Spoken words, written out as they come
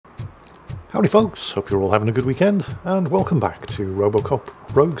Howdy folks, hope you're all having a good weekend, and welcome back to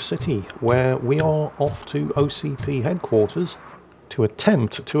Robocop Rogue City, where we are off to OCP headquarters to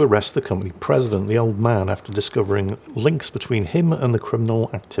attempt to arrest the company president, the old man, after discovering links between him and the criminal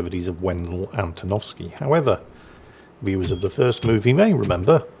activities of Wendell Antonowsky. However, viewers of the first movie may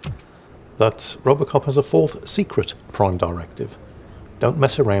remember that Robocop has a fourth secret prime directive. Don't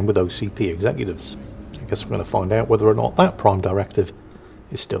mess around with OCP executives. I guess we're going to find out whether or not that prime directive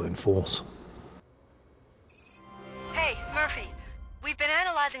is still in force. We've been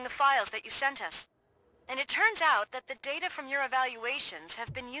analyzing the files that you sent us, and it turns out that the data from your evaluations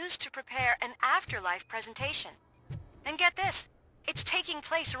have been used to prepare an afterlife presentation. And get this, it's taking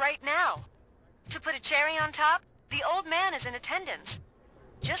place right now. To put a cherry on top, the old man is in attendance.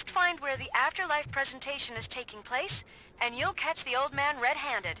 Just find where the afterlife presentation is taking place, and you'll catch the old man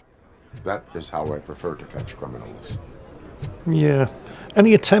red-handed. That is how I prefer to catch criminals. Yeah.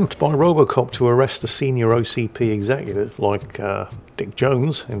 Any attempt by Robocop to arrest a senior OCP executive, like Dick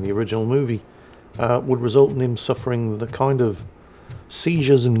Jones in the original movie, would result in him suffering the kind of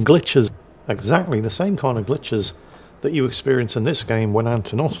seizures and glitches, exactly the same kind of glitches that you experience in this game when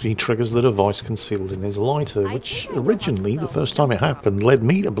Antonowsky triggers the device concealed in his lighter, which originally, the first time it happened, led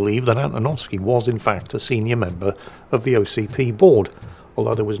me to believe that Antonowsky was in fact a senior member of the OCP board,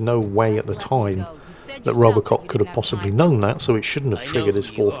 although there was no way at the time that Robocop could have possibly known that, so it shouldn't have triggered his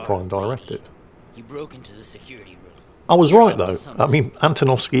fourth prime directive. You broke into the security room. I was right though. I mean,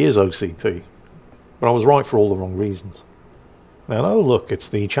 Antonowsky is OCP, but I was right for all the wrong reasons. Now, oh look, it's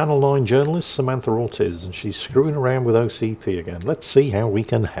the Channel 9 journalist Samantha Ortiz, and she's screwing around with OCP again. Let's see how we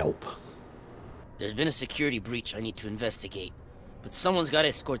can help. There's been a security breach I need to investigate, but someone's got to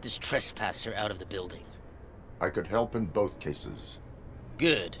escort this trespasser out of the building. I could help in both cases.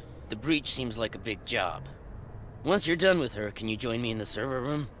 Good. The breach seems like a big job. Once you're done with her, can you join me in the server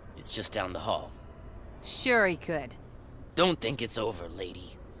room? It's just down the hall. Sure he could. Don't think it's over,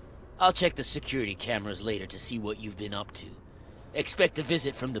 lady. I'll check the security cameras later to see what you've been up to. Expect a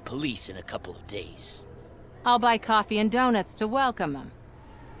visit from the police in a couple of days. I'll buy coffee and donuts to welcome him.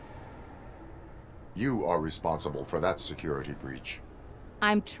 You are responsible for that security breach.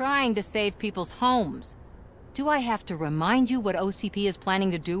 I'm trying to save people's homes. Do I have to remind you what OCP is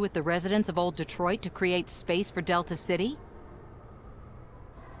planning to do with the residents of Old Detroit to create space for Delta City?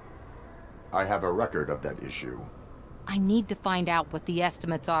 I have a record of that issue. I need to find out what the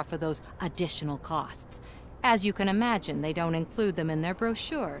estimates are for those additional costs. As you can imagine, they don't include them in their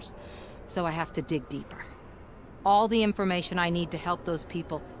brochures, so I have to dig deeper. All the information I need to help those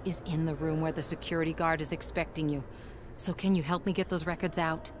people is in the room where the security guard is expecting you. So can you help me get those records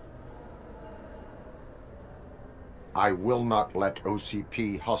out? I will not let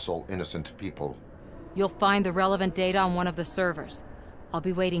OCP hustle innocent people. You'll find the relevant data on one of the servers. I'll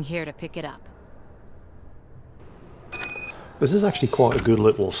be waiting here to pick it up. This is actually quite a good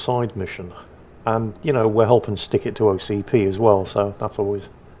little side mission. And, you know, we're helping stick it to OCP as well, so that's always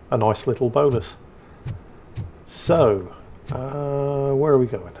a nice little bonus. So, where are we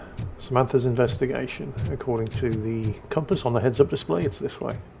going? Samantha's investigation. According to the compass on the heads-up display, it's this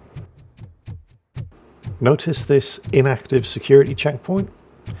way. Notice this inactive security checkpoint?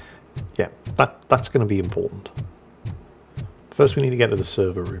 Yeah, that's going to be important. First we need to get to the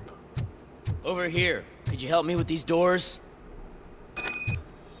server room. Over here. Could you help me with these doors?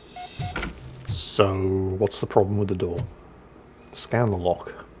 So, what's the problem with the door? Scan the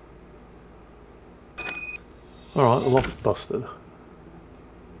lock. Alright, the lock's busted.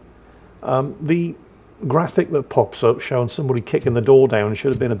 The graphic that pops up showing somebody kicking the door down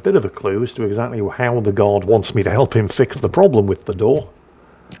should have been a bit of a clue as to exactly how the guard wants me to help him fix the problem with the door.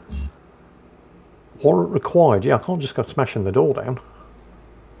 Warrant required. Yeah, I can't just go smashing the door down.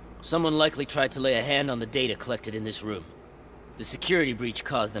 Someone likely tried to lay a hand on the data collected in this room. The security breach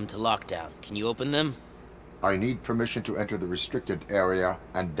caused them to lock down. Can you open them? I need permission to enter the restricted area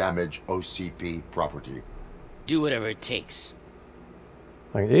and damage OCP property. Do whatever it takes.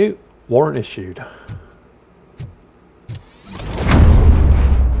 Thank you. Warrant issued.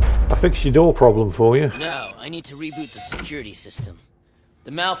 I fixed your door problem for you. Now, I need to reboot the security system.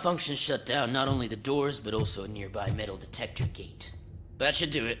 The malfunction shut down not only the doors, but also a nearby metal detector gate. That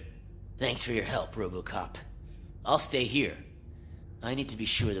should do it. Thanks for your help, Robocop. I'll stay here. I need to be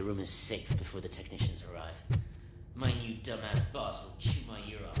sure the room is safe before the technicians arrive. My new dumbass boss will chew my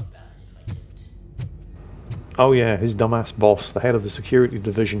ear off about it if I don't. Oh yeah, his dumbass boss, the head of the security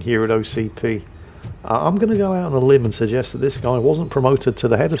division here at OCP. I'm going to go out on a limb and suggest that this guy wasn't promoted to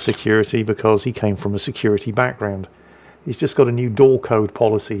the head of security because he came from a security background. He's just got a new door code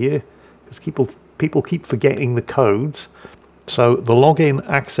policy here, because people keep forgetting the codes, So the login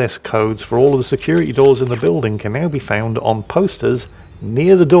access codes for all of the security doors in the building can now be found on posters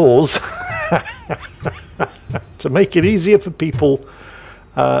near the doors to make it easier for people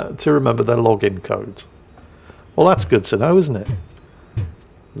to remember their login codes. Well, that's good to know, isn't it?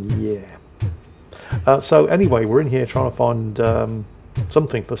 Yeah. So anyway, we're in here trying to find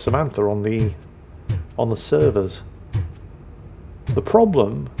something for Samantha on the servers. The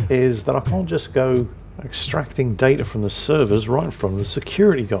problem is that I can't just go extracting data from the servers right in front of the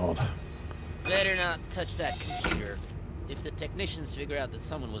security guard. Better not touch that computer. If the technicians figure out that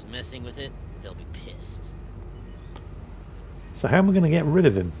someone was messing with it, they'll be pissed. So how am I going to get rid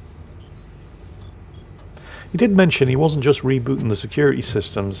of him? He did mention he wasn't just rebooting the security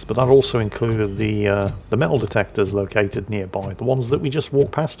systems, but that also included the metal detectors located nearby, the ones that we just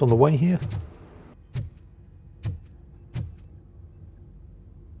walked past on the way here.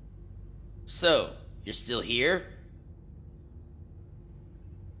 So, you're still here?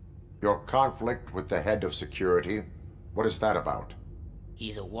 Your conflict with the head of security, what is that about?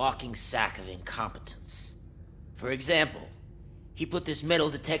 He's a walking sack of incompetence. For example, he put this metal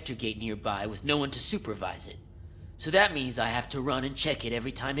detector gate nearby with no one to supervise it. So that means I have to run and check it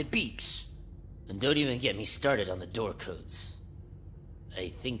every time it beeps. And don't even get me started on the door codes. I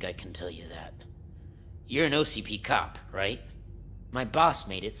think I can tell you that. You're an OCP cop, right? My boss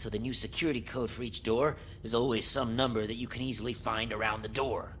made it so the new security code for each door is always some number that you can easily find around the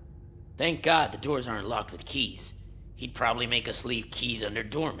door. Thank God the doors aren't locked with keys. He'd probably make us leave keys under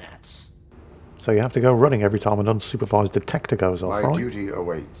doormats. So you have to go running every time an unsupervised detector goes off, right? My duty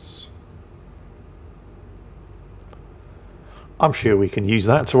awaits. I'm sure we can use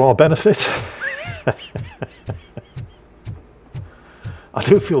that to our benefit. I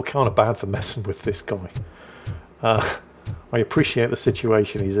do feel kind of bad for messing with this guy. I appreciate the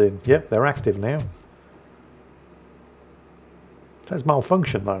situation he's in. Yep, they're active now. It says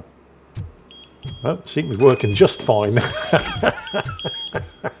malfunction though. Oh, seems to be working just fine.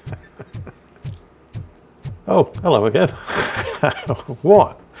 Oh, hello again.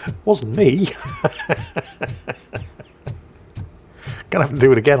 What? Wasn't me. Gonna have to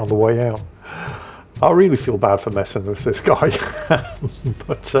do it again on the way out. I really feel bad for messing with this guy.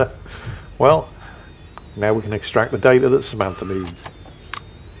 But, well, now we can extract the data that Samantha needs.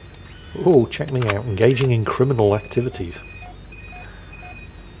 Oh, check me out. Engaging in criminal activities.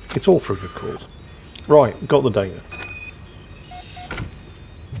 It's all for a good cause. Right, got the data.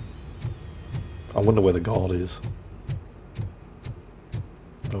 I wonder where the guard is.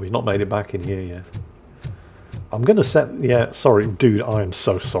 Oh, he's not made it back in here yet. I'm going to set... Yeah, sorry, dude, I am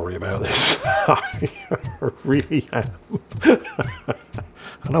so sorry about this. I really am.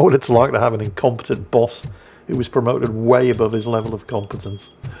 I know what it's like to have an incompetent boss who was promoted way above his level of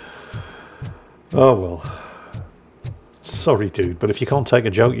competence. Oh, well. Sorry, dude, but if you can't take a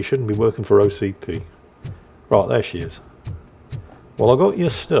joke, you shouldn't be working for OCP. Right, there she is. Well, I got your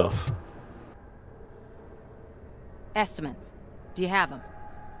stuff. Estimates. Do you have them?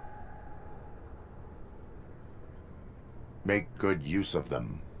 Make good use of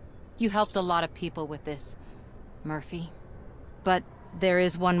them. You helped a lot of people with this, Murphy. But there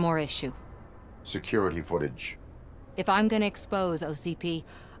is one more issue. Security footage. If I'm going to expose OCP,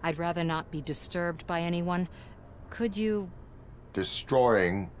 I'd rather not be disturbed by anyone. Could you...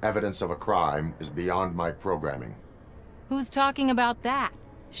 Destroying evidence of a crime is beyond my programming. Who's talking about that?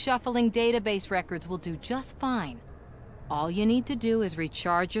 Shuffling database records will do just fine. All you need to do is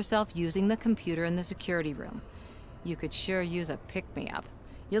recharge yourself using the computer in the security room. You could sure use a pick-me-up.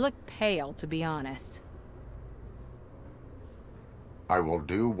 You look pale, to be honest. I will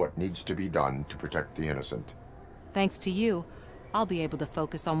do what needs to be done to protect the innocent. Thanks to you, I'll be able to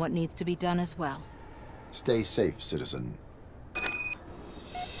focus on what needs to be done as well. Stay safe, citizen.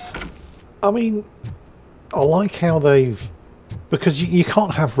 I mean, I like how they've... Because you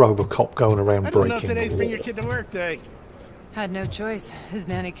can't have Robocop going around breaking the law. I don't know if today's bring your kid to work day. Had no choice. His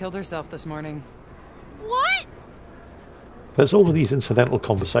nanny killed herself this morning. What? There's all of these incidental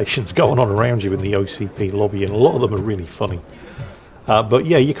conversations going on around you in the OCP lobby, and a lot of them are really funny. But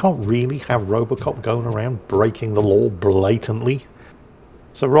yeah, you can't really have Robocop going around breaking the law blatantly.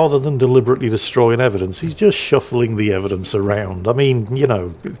 So rather than deliberately destroying evidence, he's just shuffling the evidence around. I mean, you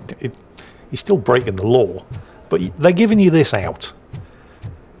know, he's still breaking the law, but they're giving you this out.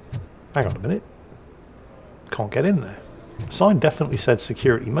 Hang on a minute. Can't get in there. The sign definitely said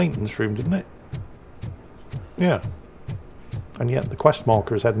security maintenance room, didn't it? Yeah. And yet the quest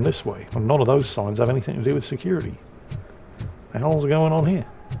marker is heading this way, and none of those signs have anything to do with security. The hell's going on here?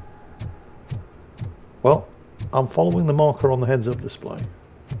 Well, I'm following the marker on the heads-up display.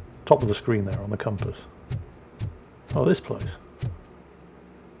 Top of the screen there on the compass. Oh, this place.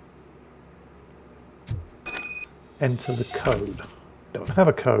 Enter the code. Don't have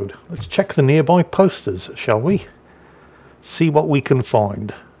a code. Let's check the nearby posters, shall we? See what we can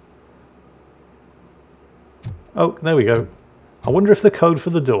find. Oh, there we go. I wonder if the code for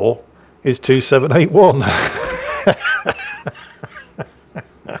the door is 2781.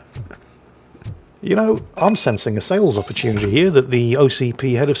 You know, I'm sensing a sales opportunity here that the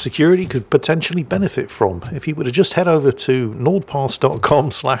OCP head of security could potentially benefit from. If he were to just head over to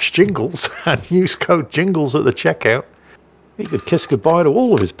nordpass.com/jingles and use code JINGLES at the checkout, he could kiss goodbye to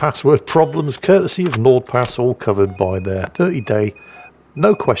all of his password problems, courtesy of NordPass, all covered by their 30-day,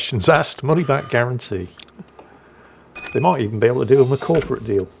 no questions asked, money-back guarantee. They might even be able to do him a corporate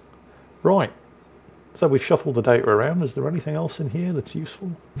deal. Right, so we've shuffled the data around. Is there anything else in here that's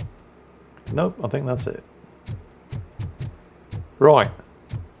useful? Nope, I think that's it. Right.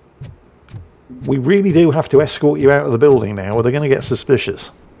 We really do have to escort you out of the building now, or they're going to get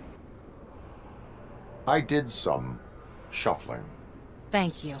suspicious. I did some shuffling.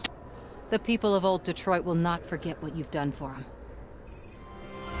 Thank you. The people of Old Detroit will not forget what you've done for them.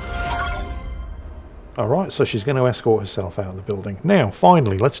 Alright, so she's going to escort herself out of the building. Now,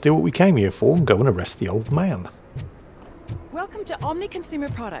 finally, let's do what we came here for and go and arrest the old man. Welcome to Omni Consumer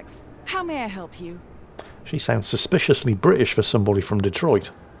Products. How may I help you? She sounds suspiciously British for somebody from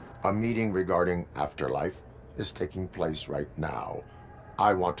Detroit. A meeting regarding afterlife is taking place right now.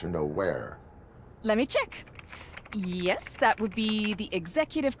 I want to know where. Let me check. Yes, that would be the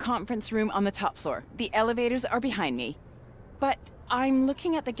executive conference room on the top floor. The elevators are behind me. But I'm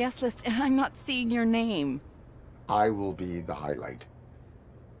looking at the guest list and I'm not seeing your name. I will be the highlight.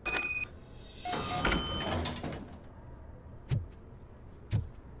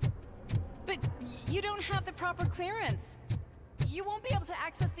 But you don't have the proper clearance. You won't be able to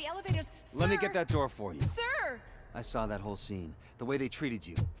access the elevators, sir. Let me get that door for you. Sir! I saw that whole scene. The way they treated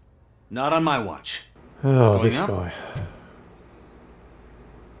you. Not on my watch. Oh, Going this up? guy.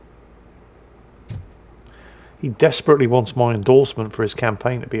 He desperately wants my endorsement for his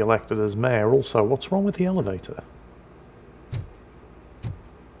campaign to be elected as mayor. Also, what's wrong with the elevator?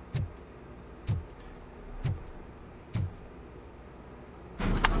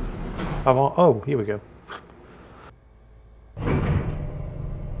 Oh, here we go.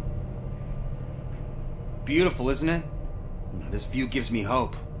 Beautiful, isn't it? This view gives me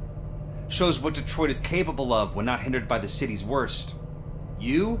hope. Shows what Detroit is capable of when not hindered by the city's worst.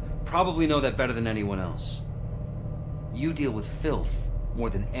 You probably know that better than anyone else. You deal with filth more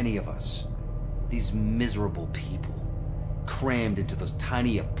than any of us. These miserable people, crammed into those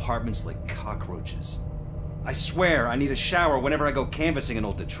tiny apartments like cockroaches. I swear I need a shower whenever I go canvassing in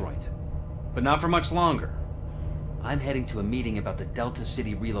old Detroit. But not for much longer. I'm heading to a meeting about the Delta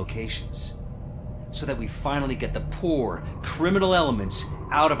City relocations, so that we finally get the poor, criminal elements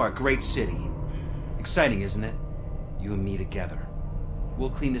out of our great city. Exciting, isn't it? You and me together. We'll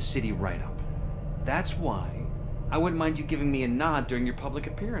clean the city right up. That's why I wouldn't mind you giving me a nod during your public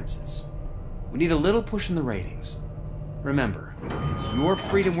appearances. We need a little push in the ratings. Remember, it's your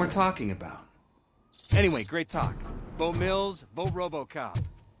freedom we're talking about. Anyway, great talk. Vote Mills, vote Robocop.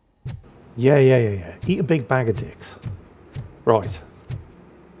 Yeah. Eat a big bag of dicks. Right.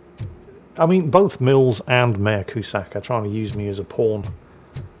 I mean, both Mills and Mayor Cusack are trying to use me as a pawn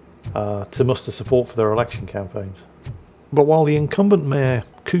to muster support for their election campaigns. But while the incumbent Mayor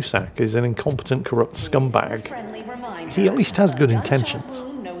Cusack is an incompetent, corrupt scumbag, he at least has good intentions.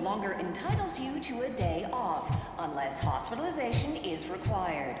 No longer entitles you to a day off unless hospitalization is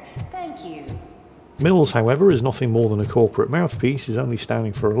required. Thank you. Mills, however, is nothing more than a corporate mouthpiece. He's only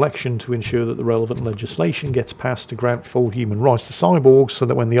standing for election to ensure that the relevant legislation gets passed to grant full human rights to cyborgs, so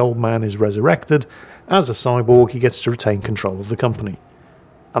that when the old man is resurrected as a cyborg, he gets to retain control of the company.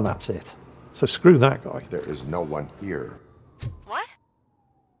 And that's it. So screw that guy. There is no one here. What?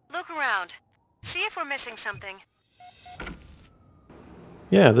 Look around. See if we're missing something.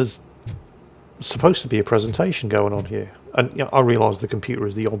 Yeah, there's supposed to be a presentation going on here. And I realise the computer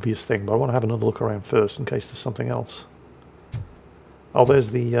is the obvious thing, but I want to have another look around first in case there's something else. Oh, there's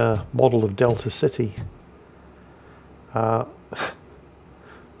the model of Delta City. They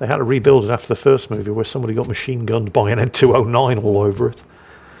had to rebuild it after the first movie where somebody got machine gunned by an N209 all over it.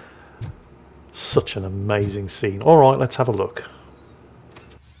 Such an amazing scene. Alright, let's have a look.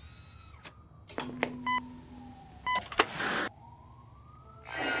 Do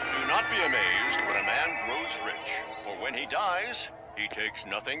not be amazed when a man grows rich, for when he dies, he takes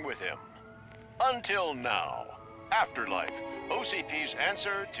nothing with him. Until now. Afterlife, OCP's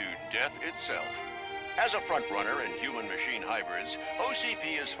answer to death itself. As a frontrunner in human-machine hybrids,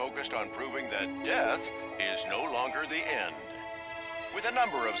 OCP is focused on proving that death is no longer the end. With a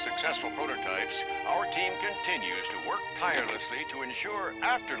number of successful prototypes, our team continues to work tirelessly to ensure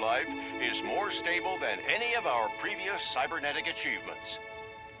Afterlife is more stable than any of our previous cybernetic achievements.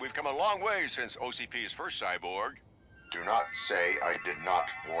 We've come a long way since OCP's first cyborg. Do not say I did not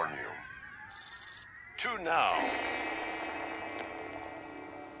warn you. To now.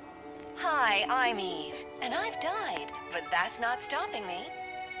 Hi, I'm Eve, and I've died, but that's not stopping me.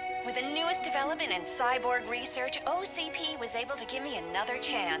 With the newest development in cyborg research, OCP was able to give me another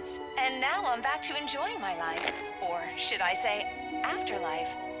chance. And now I'm back to enjoying my life. Or should I say, afterlife.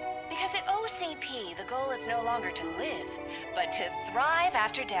 Because at OCP, the goal is no longer to live, but to thrive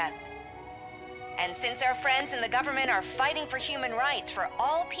after death. And since our friends in the government are fighting for human rights for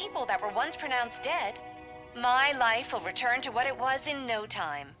all people that were once pronounced dead, my life will return to what it was in no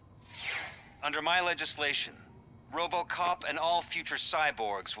time. Under my legislation, Robocop and all future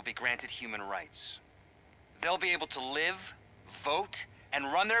cyborgs will be granted human rights. They'll be able to live, vote, and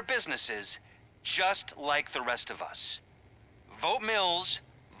run their businesses just like the rest of us. Vote Mills,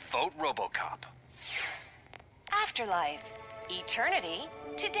 vote Robocop. Afterlife. Eternity.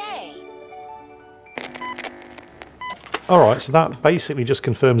 Today. Alright, so that basically just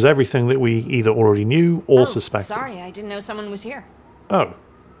confirms everything that we either already knew or suspected. Sorry, I didn't know someone was here. Oh.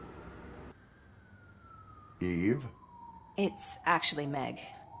 Eve, It's actually Meg.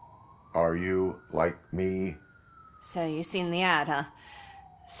 are you like me? So you've seen the ad, huh?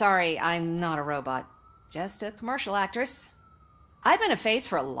 Sorry, I'm not a robot. Just a commercial actress. I've been a face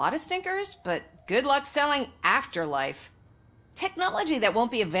for a lot of stinkers, but good luck selling Afterlife. Technology that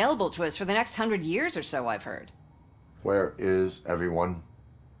won't be available to us for the next 100 years or so, I've heard. Where is everyone?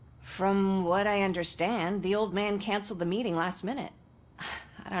 From what I understand, the old man canceled the meeting last minute.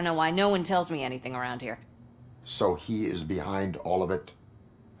 I don't know why no one tells me anything around here. So he is behind all of it?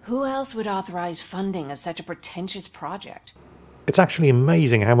 Who else would authorize funding of such a pretentious project? It's actually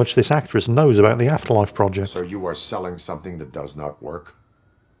amazing how much this actress knows about the Afterlife project. So you are selling something that does not work?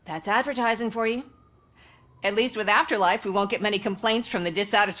 That's advertising for you. At least with Afterlife, we won't get many complaints from the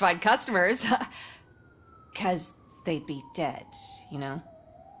dissatisfied customers. 'Cause they'd be dead, you know?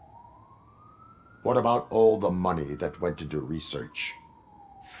 What about all the money that went into research?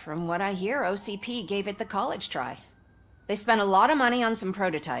 From what I hear, OCP gave it the college try. They spent a lot of money on some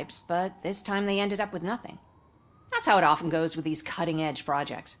prototypes, but this time they ended up with nothing. That's how it often goes with these cutting-edge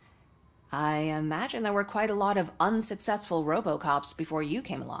projects. I imagine there were quite a lot of unsuccessful Robocops before you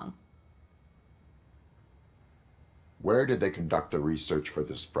came along. Where did they conduct the research for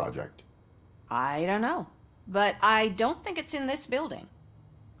this project? I don't know, but I don't think it's in this building.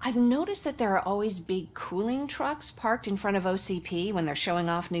 I've noticed that there are always big cooling trucks parked in front of OCP when they're showing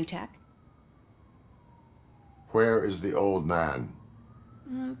off new tech. Where is the old man?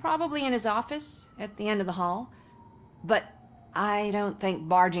 Probably in his office, at the end of the hall. But I don't think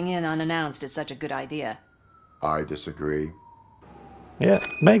barging in unannounced is such a good idea. I disagree. Yeah,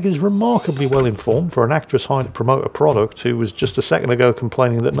 Meg is remarkably well informed for an actress hired to promote a product who was just a second ago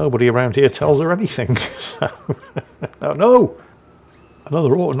complaining that nobody around here tells her anything. So, no!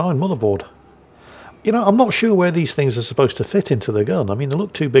 Another Auto 9 motherboard. You know, I'm not sure where these things are supposed to fit into the gun. I mean, they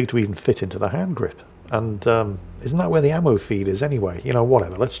look too big to even fit into the hand grip. And isn't that where the ammo feed is anyway? You know,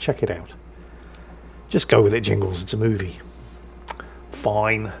 whatever, let's check it out. Just go with it, Jingles, it's a movie.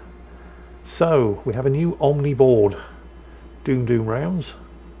 Fine. So, we have a new Omni board. Doom rounds.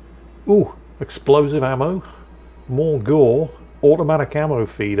 Ooh, explosive ammo. More gore. Automatic ammo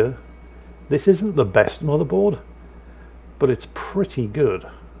feeder. This isn't the best motherboard, but it's pretty good.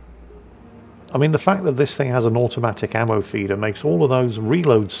 I mean, the fact that this thing has an automatic ammo feeder makes all of those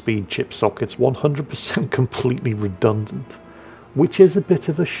reload speed chip sockets 100% completely redundant, which is a bit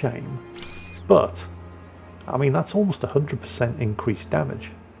of a shame. But, I mean, that's almost 100% increased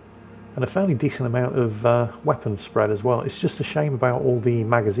damage, and a fairly decent amount of weapon spread as well. It's just a shame about all the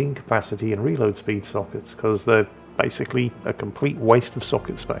magazine capacity and reload speed sockets, because they're basically a complete waste of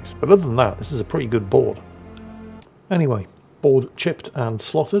socket space. But other than that, this is a pretty good board. Anyway, board chipped and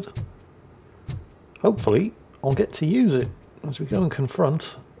slotted. Hopefully, I'll get to use it as we go and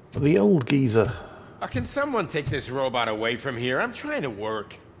confront the old geezer. Can someone take this robot away from here? I'm trying to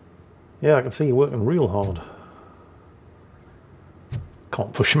work. Yeah, I can see you working real hard.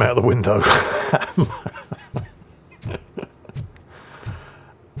 Can't push him out of the window.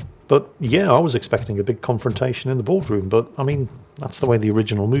 But yeah, I was expecting a big confrontation in the boardroom, but I mean, that's the way the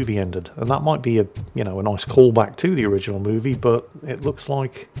original movie ended. And that might be a, you know, a nice callback to the original movie, but it looks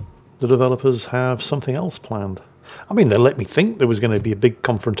like the developers have something else planned. I mean, they let me think there was going to be a big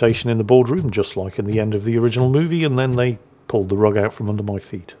confrontation in the boardroom, just like in the end of the original movie, and then they pulled the rug out from under my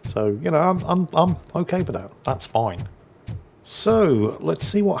feet. So, you know, I'm okay with that. That's fine. So, let's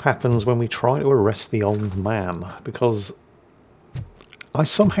see what happens when we try to arrest the old man, because I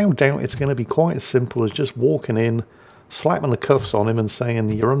somehow doubt it's going to be quite as simple as just walking in, slapping the cuffs on him and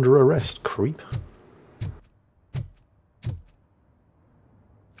saying, "You're under arrest, creep."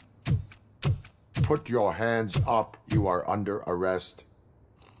 Put your hands up. You are under arrest.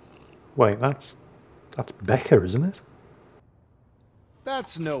 Wait, that's Becca, isn't it?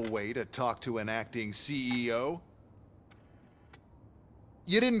 That's no way to talk to an acting CEO.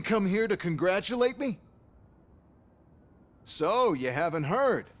 You didn't come here to congratulate me? So, you haven't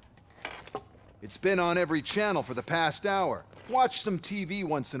heard. It's been on every channel for the past hour. Watch some TV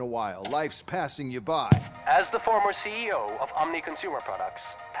once in a while. Life's passing you by. As the former CEO of Omni Consumer Products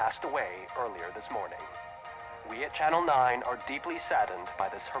passed away earlier this morning, we at Channel 9 are deeply saddened by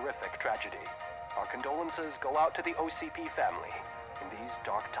this horrific tragedy. Our condolences go out to the OCP family in these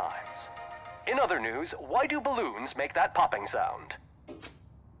dark times. In other news, why do balloons make that popping sound?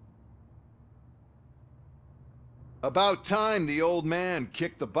 About time the old man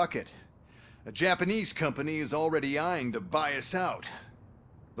kicked the bucket. A Japanese company is already eyeing to buy us out.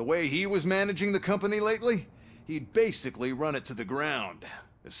 The way he was managing the company lately, he'd basically run it to the ground,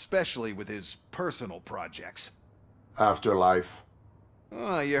 especially with his personal projects. Afterlife.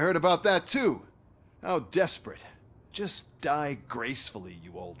 Oh, you heard about that too. How desperate. Just die gracefully,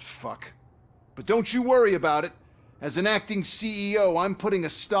 you old fuck. But don't you worry about it. As an acting CEO, I'm putting a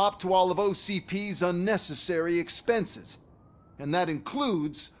stop to all of OCP's unnecessary expenses. And that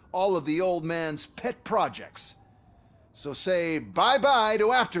includes all of the old man's pet projects. So say bye-bye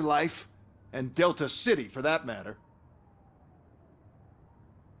to Afterlife, and Delta City for that matter.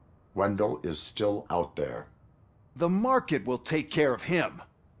 Wendell is still out there. The market will take care of him.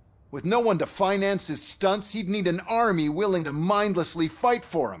 With no one to finance his stunts, he'd need an army willing to mindlessly fight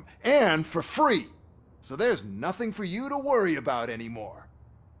for him, and for free. So there's nothing for you to worry about anymore.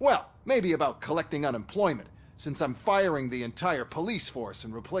 Well, maybe about collecting unemployment, since I'm firing the entire police force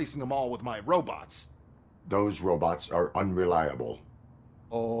and replacing them all with my robots. Those robots are unreliable.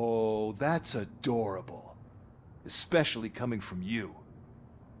 Oh, that's adorable. Especially coming from you.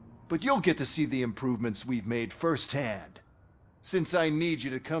 But you'll get to see the improvements we've made firsthand, since I need you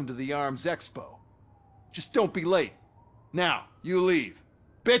to come to the Arms Expo. Just don't be late. Now, you leave.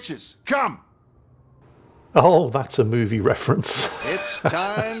 Bitches, come! Oh, that's a movie reference. It's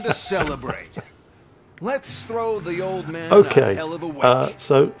time to celebrate. Let's throw the old man okay. a hell of a wake.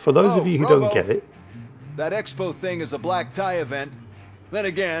 So, for those of you who don't get it... That expo thing is a black tie event. Then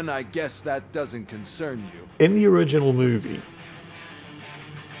again, I guess that doesn't concern you. In the original movie,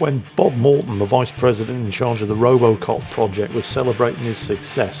 when Bob Morton, the vice president in charge of the Robocop project, was celebrating his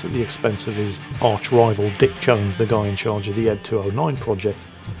success at the expense of his arch-rival Dick Jones, the guy in charge of the Ed 209 project,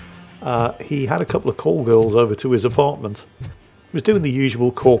 he had a couple of call girls over to his apartment. He was doing the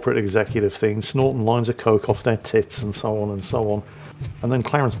usual corporate executive thing, snorting lines of coke off their tits and so on and so on. And then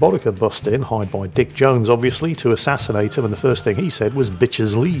Clarence Boddicker busted in, hired by Dick Jones obviously, to assassinate him, and the first thing he said was,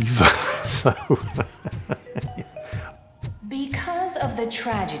 "Bitches leave." So... Because of the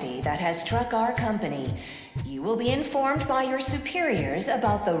tragedy that has struck our company, you will be informed by your superiors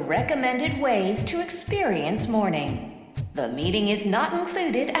about the recommended ways to experience mourning. The meeting is not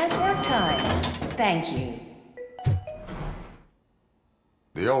included as work time. Thank you.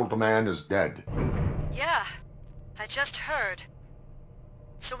 The old man is dead. Yeah, I just heard.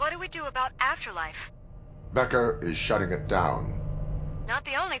 So what do we do about Afterlife? Becker is shutting it down. Not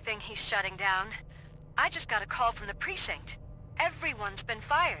the only thing he's shutting down. I just got a call from the precinct. Everyone's been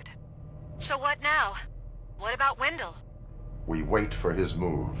fired. So what now? What about Wendell? We wait for his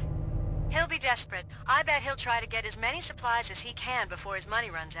move. He'll be desperate. I bet he'll try to get as many supplies as he can before his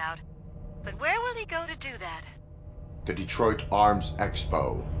money runs out. But where will he go to do that? The Detroit Arms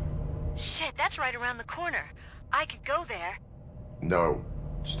Expo. Shit, that's right around the corner. I could go there. No.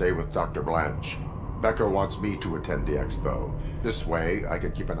 Stay with Dr. Blanche. Becker wants me to attend the expo. This way, I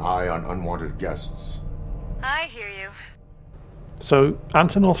can keep an eye on unwanted guests. I hear you. So,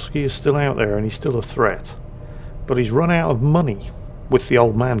 Antonowsky is still out there and he's still a threat. But he's run out of money. With the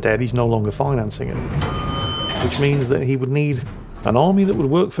old man dead, he's no longer financing it. Which means that he would need an army that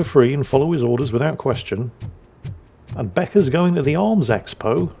would work for free and follow his orders without question. And Becker's going to the Arms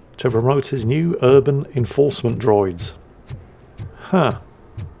Expo to promote his new urban enforcement droids. Huh.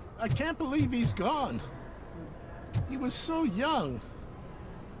 I can't believe he's gone. He was so young.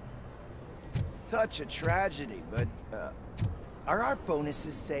 Such a tragedy, but are our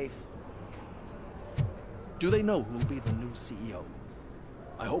bonuses safe? Do they know who'll be the new CEO?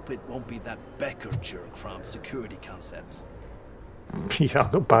 I hope it won't be that Becker jerk from Security Concepts. Yeah,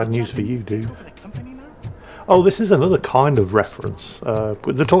 I've got bad news for you, dude. Oh, this is another kind of reference.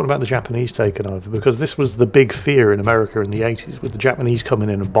 They're talking about the Japanese taking over, because this was the big fear in America in the 80s, with the Japanese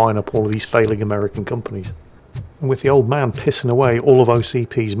coming in and buying up all of these failing American companies. And with the old man pissing away all of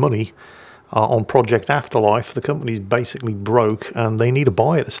OCP's money on Project Afterlife, the company's basically broke, and they need a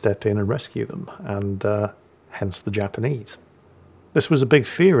buyer to step in and rescue them, and hence the Japanese. This was a big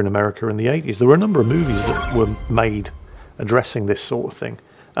fear in America in the 80s. There were a number of movies that were made addressing this sort of thing.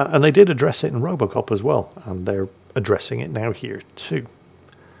 And they did address it in Robocop as well, and they're addressing it now here too.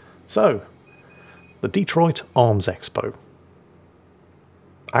 So, the Detroit Arms Expo.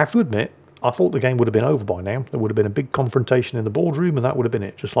 I have to admit, I thought the game would have been over by now. There would have been a big confrontation in the boardroom, and that would have been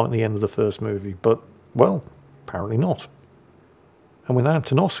it, just like the end of the first movie. But, well, apparently not. And with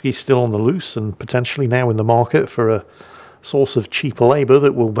Antonowsky still on the loose, and potentially now in the market for a source of cheap labour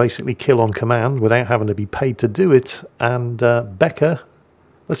that will basically kill on command without having to be paid to do it, and Becker...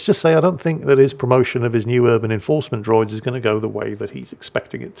 Let's just say I don't think that his promotion of his new urban enforcement droids is going to go the way that he's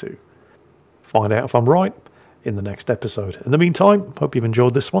expecting it to. Find out if I'm right in the next episode. In the meantime, hope you've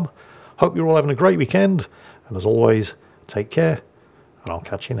enjoyed this one. Hope you're all having a great weekend. And as always, take care. And I'll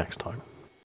catch you next time.